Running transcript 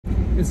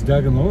It's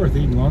Doug and Laura with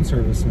Eden Lawn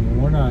Service, and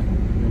we're not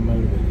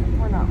motivated.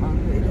 We're not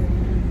motivated.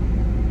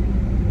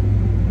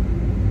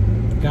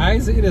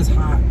 Guys, it is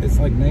hot. It's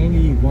like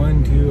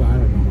 91, 2, I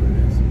don't know what it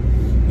is.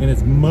 And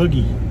it's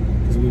muggy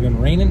because we've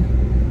been raining.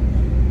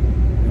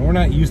 And we're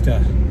not used to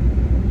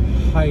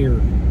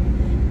higher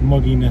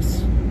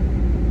mugginess.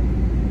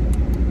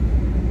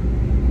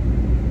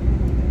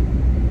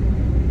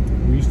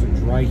 We're used to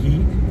dry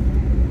heat.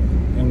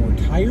 And we're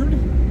tired.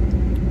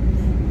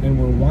 And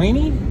we're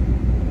whiny.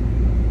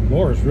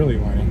 Laura's really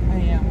whiny. I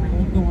am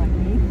really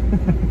whiny.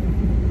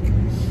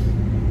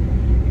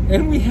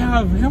 And we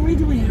have, how many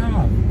do we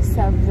have?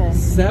 7.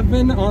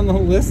 7 on the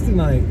list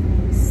tonight.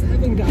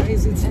 7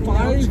 guys. It's and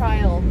 5. No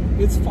child.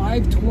 It's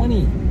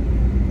 5:20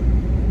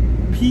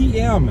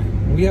 p.m.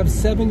 We have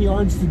 7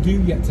 yards to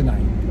do yet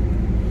tonight.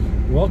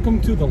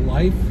 Welcome to the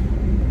life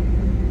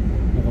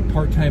of a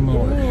part-time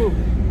mower. Ooh,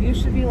 you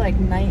should be like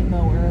night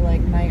mower,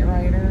 like night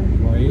rider.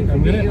 Right.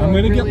 I'm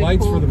gonna get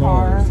lights for the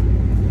mowers.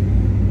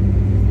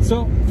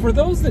 So for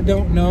those that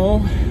don't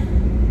know,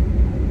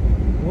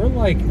 we're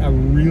like a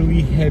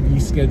really heavy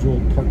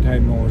scheduled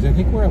part-time mowers. I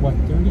think we're at what,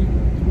 33?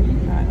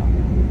 I don't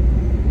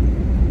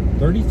know.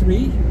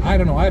 33? I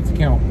don't know. I have to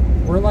count.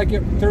 We're like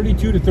at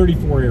 32 to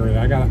 34 area.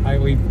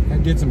 I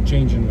did some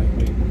changing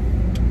lately,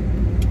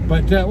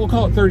 but we'll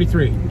call it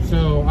 33.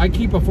 So I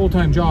keep a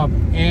full-time job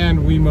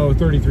and we mow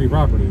 33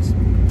 properties.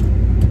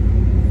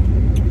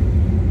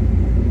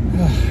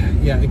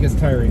 Yeah, it gets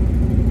tiring.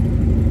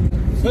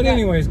 But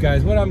anyways,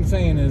 guys, what I'm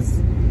saying is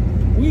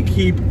we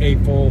keep a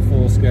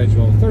full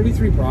schedule.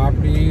 33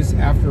 properties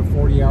after a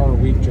 40-hour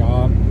week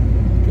job.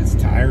 It's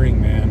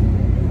tiring,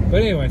 man.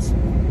 But anyways,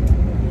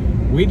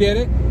 we did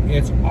it.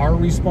 It's our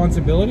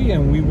responsibility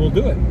and we will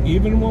do it,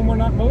 even when we're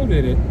not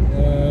motivated.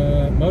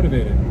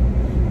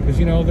 Because,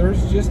 you know,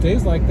 there's just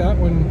days like that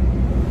when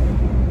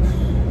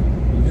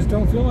you just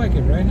don't feel like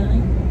it, right,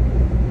 honey?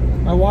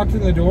 I walked in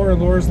the door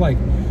and Laura's like,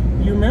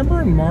 you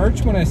remember in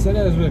March when I said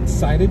I was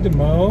excited to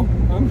mow?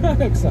 I'm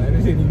not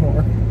excited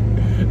anymore.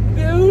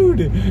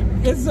 Dude,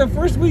 it's the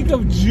first week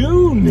of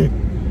June.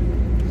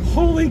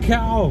 Holy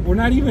cow, we're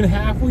not even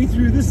halfway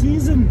through the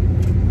season.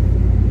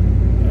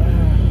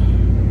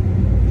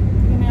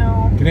 You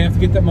know, Gonna have to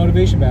get that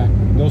motivation back.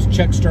 Those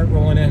checks start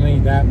rolling in,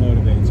 and that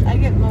motivates you. I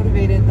get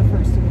motivated the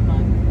first of the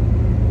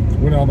month.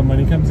 When all the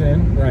money comes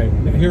in, right.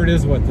 Here it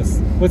is,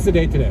 what's the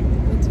date today?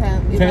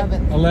 The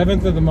 10th,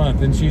 11th of the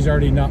month, and she's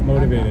already not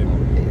motivated. I'm not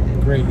motivated.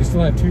 Great, you still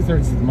have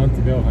 2/3 of the month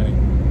to go, honey.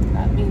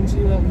 That means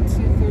you have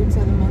 2/3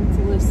 of the month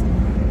to listen.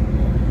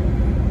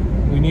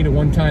 We need a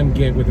one-time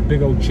gig with a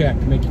big old check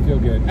to make you feel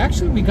good.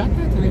 Actually, we got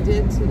that today. We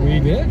did today. We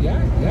did,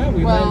 yeah.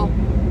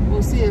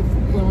 We'll see if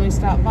when we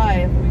stop by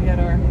if we get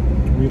our.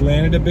 We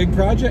landed a big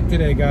project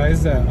today,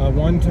 guys. A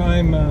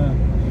one-time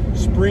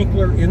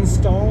sprinkler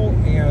install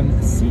and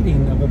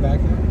seating of a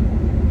backyard.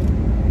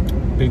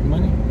 Big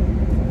money.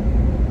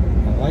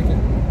 I like it.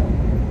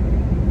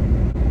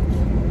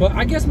 But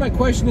I guess my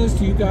question is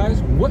to you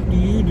guys, what do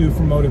you do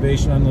for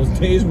motivation on those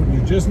days when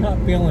you're just not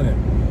feeling it?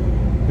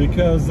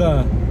 Because,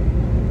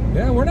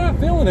 yeah, we're not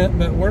feeling it,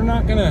 but we're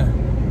not going to,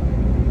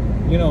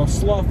 you know,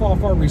 slough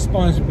off our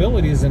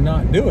responsibilities and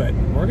not do it.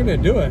 We're going to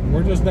do it.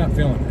 We're just not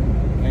feeling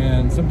it.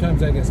 And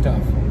sometimes that gets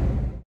tough.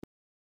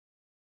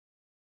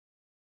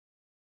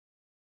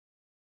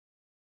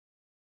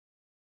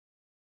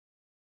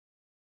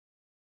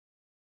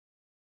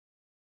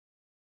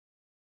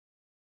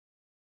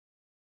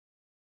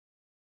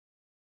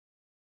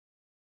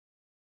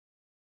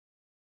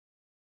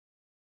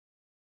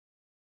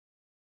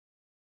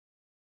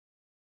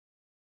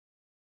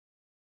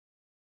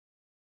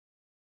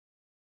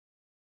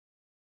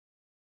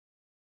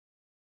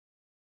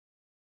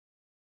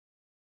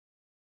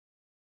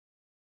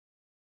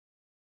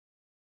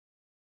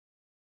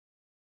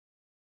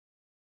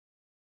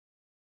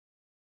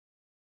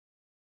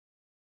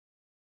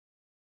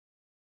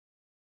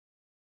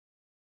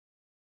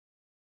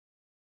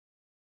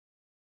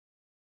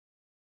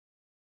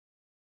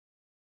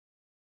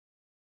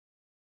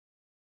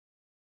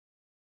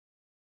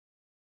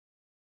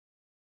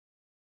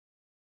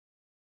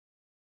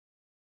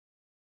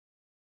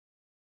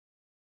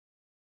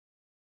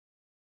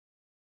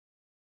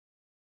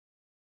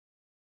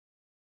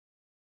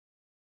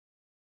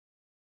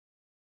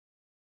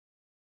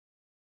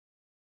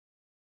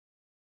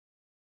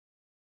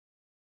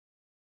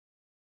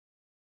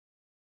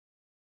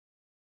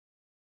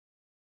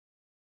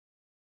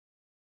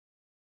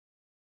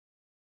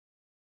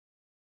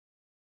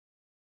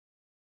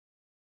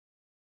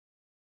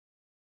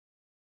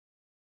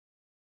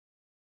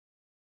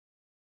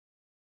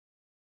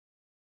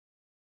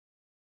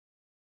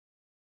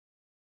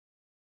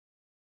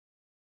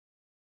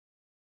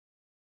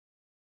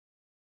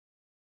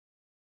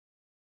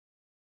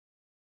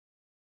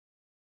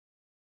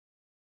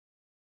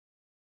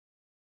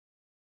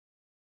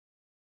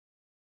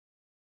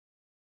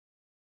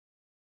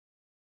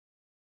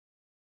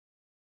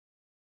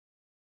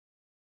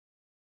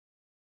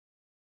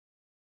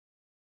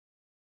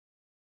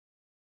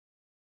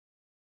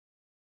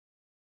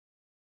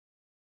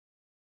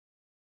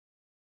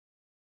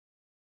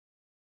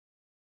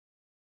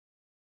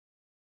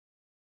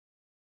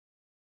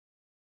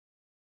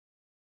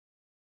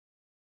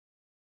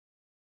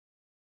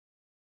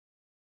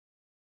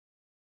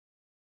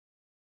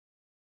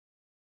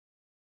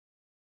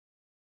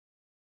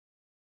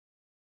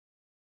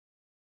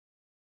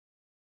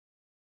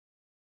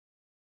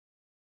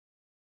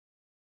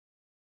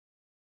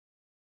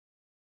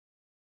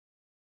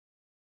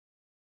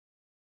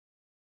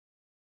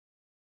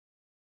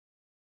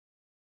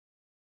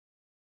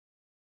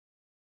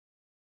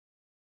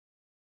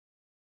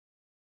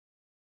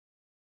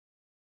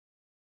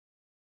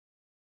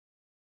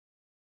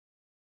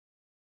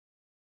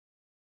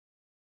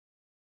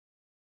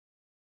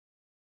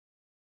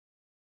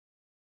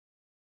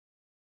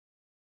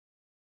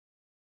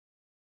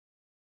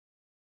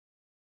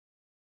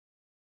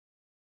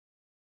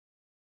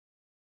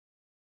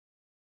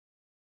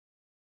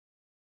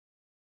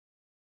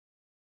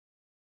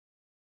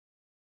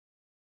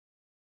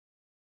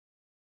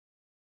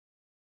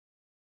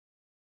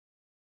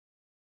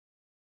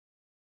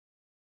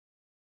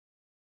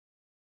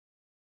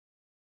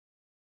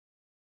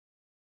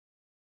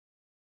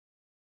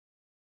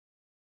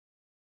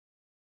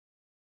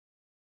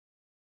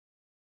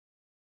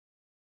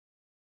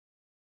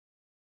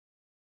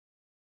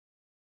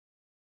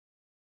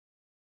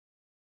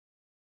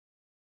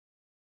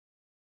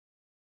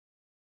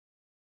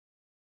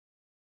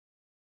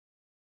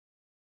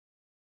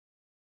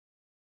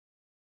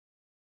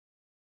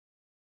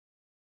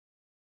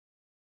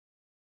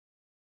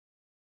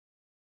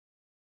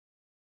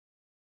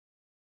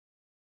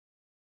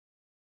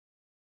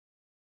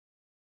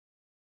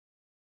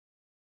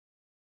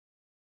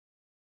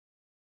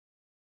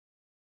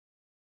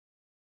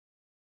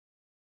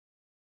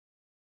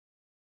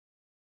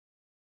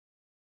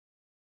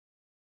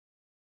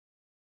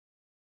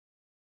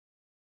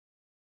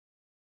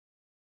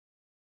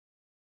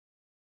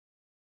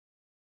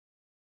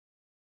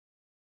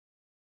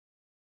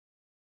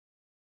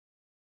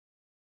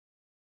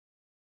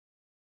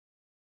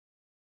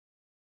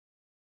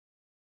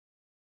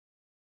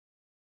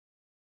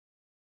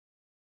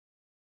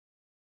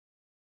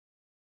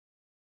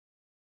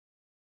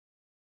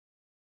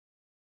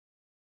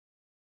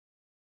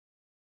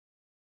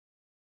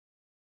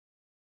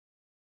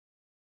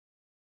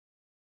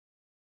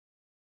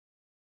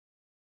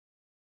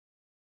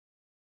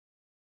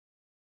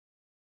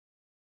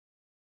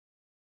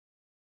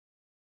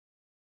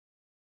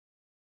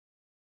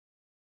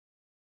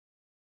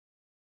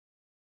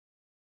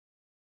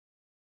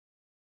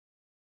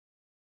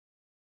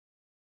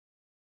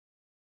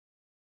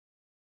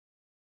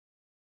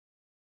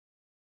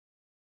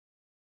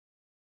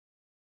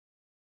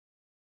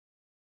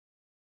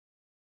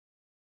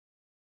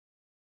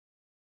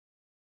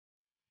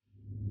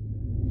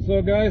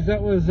 So guys,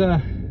 that was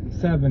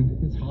 7.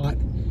 It's hot.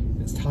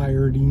 It's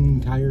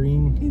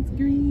tiring. It's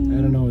green.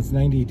 I don't know, it's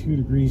 92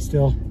 degrees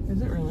still.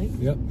 Is it really?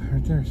 Yep,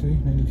 right there, see,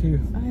 92.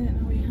 I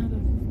didn't know we had a...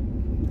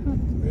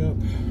 Yep,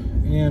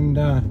 and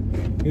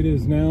it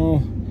is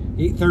now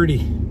 8:30,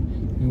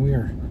 and we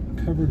are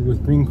covered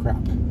with green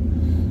crap.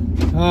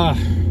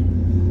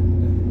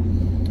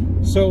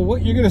 So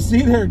what you're gonna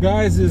see there,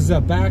 guys, is a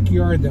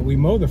backyard that we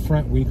mow the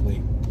front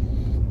weekly.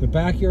 The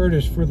backyard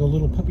is for the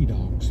little puppy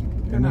dogs.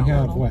 And they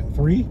have, what,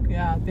 3?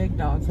 Yeah, big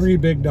dogs. 3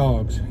 big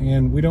dogs.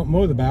 And we don't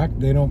mow the back.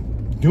 They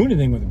don't do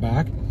anything with the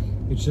back.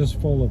 It's just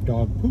full of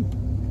dog poop.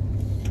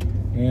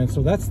 And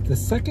so that's the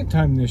second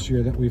time this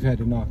year that we've had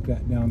to knock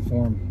that down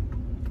for them.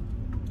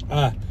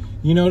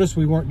 You notice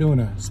we weren't doing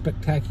a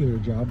spectacular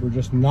job. We're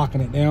just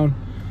knocking it down.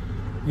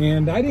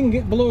 And I didn't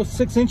get below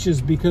 6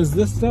 inches because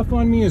this stuff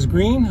on me is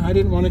green. I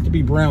didn't want it to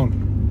be brown.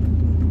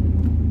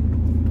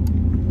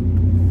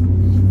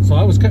 So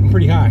I was cutting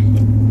pretty high.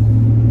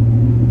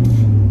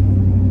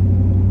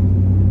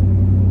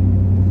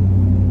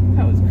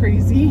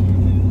 Crazy.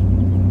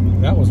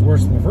 That was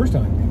worse than the first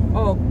time.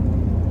 Oh,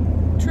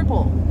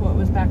 triple what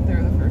was back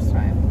there the first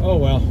time. Oh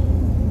well,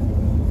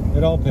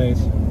 it all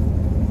pays.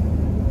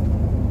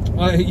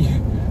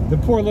 The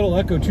poor little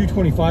Echo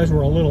 225s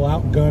were a little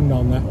outgunned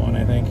on that one,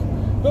 I think.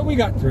 But we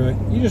got through it.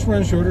 You just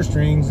run shorter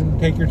strings and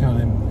take your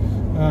time.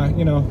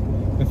 You know,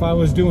 if I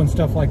was doing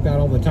stuff like that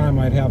all the time,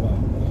 I'd have a,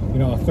 you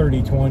know, a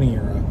 30-20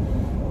 or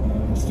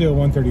a Steel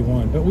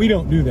 131. But we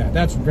don't do that.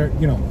 That's very,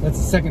 you know, that's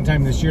the second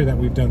time this year that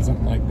we've done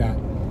something like that.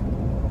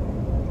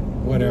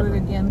 Whatever. We'll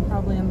do it again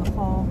probably in the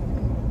fall.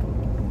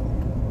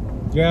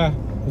 Yeah,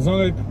 as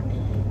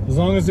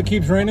long as it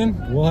keeps raining,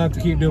 we'll have to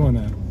keep doing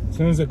that. As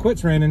soon as it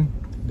quits raining,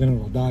 then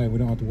it'll die. We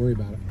don't have to worry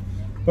about it.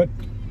 But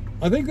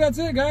I think that's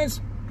it, guys.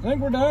 I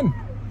think we're done.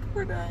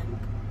 We're done.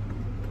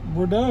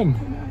 We're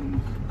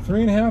done.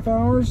 3.5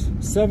 hours,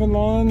 7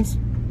 lawns,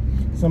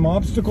 some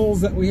obstacles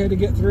that we had to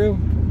get through,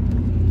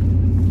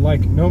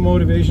 like no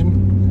motivation.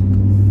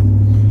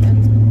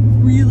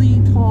 And really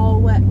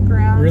tall, wet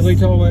grass. Really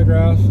tall, wet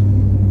grass.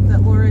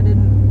 That Laura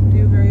didn't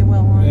do very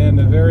well on. And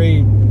a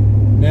very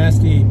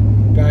nasty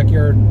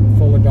backyard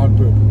full of dog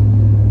poop.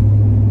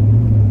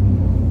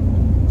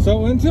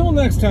 So until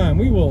next time,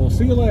 we will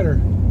see you later.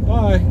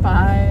 Bye.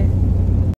 Bye.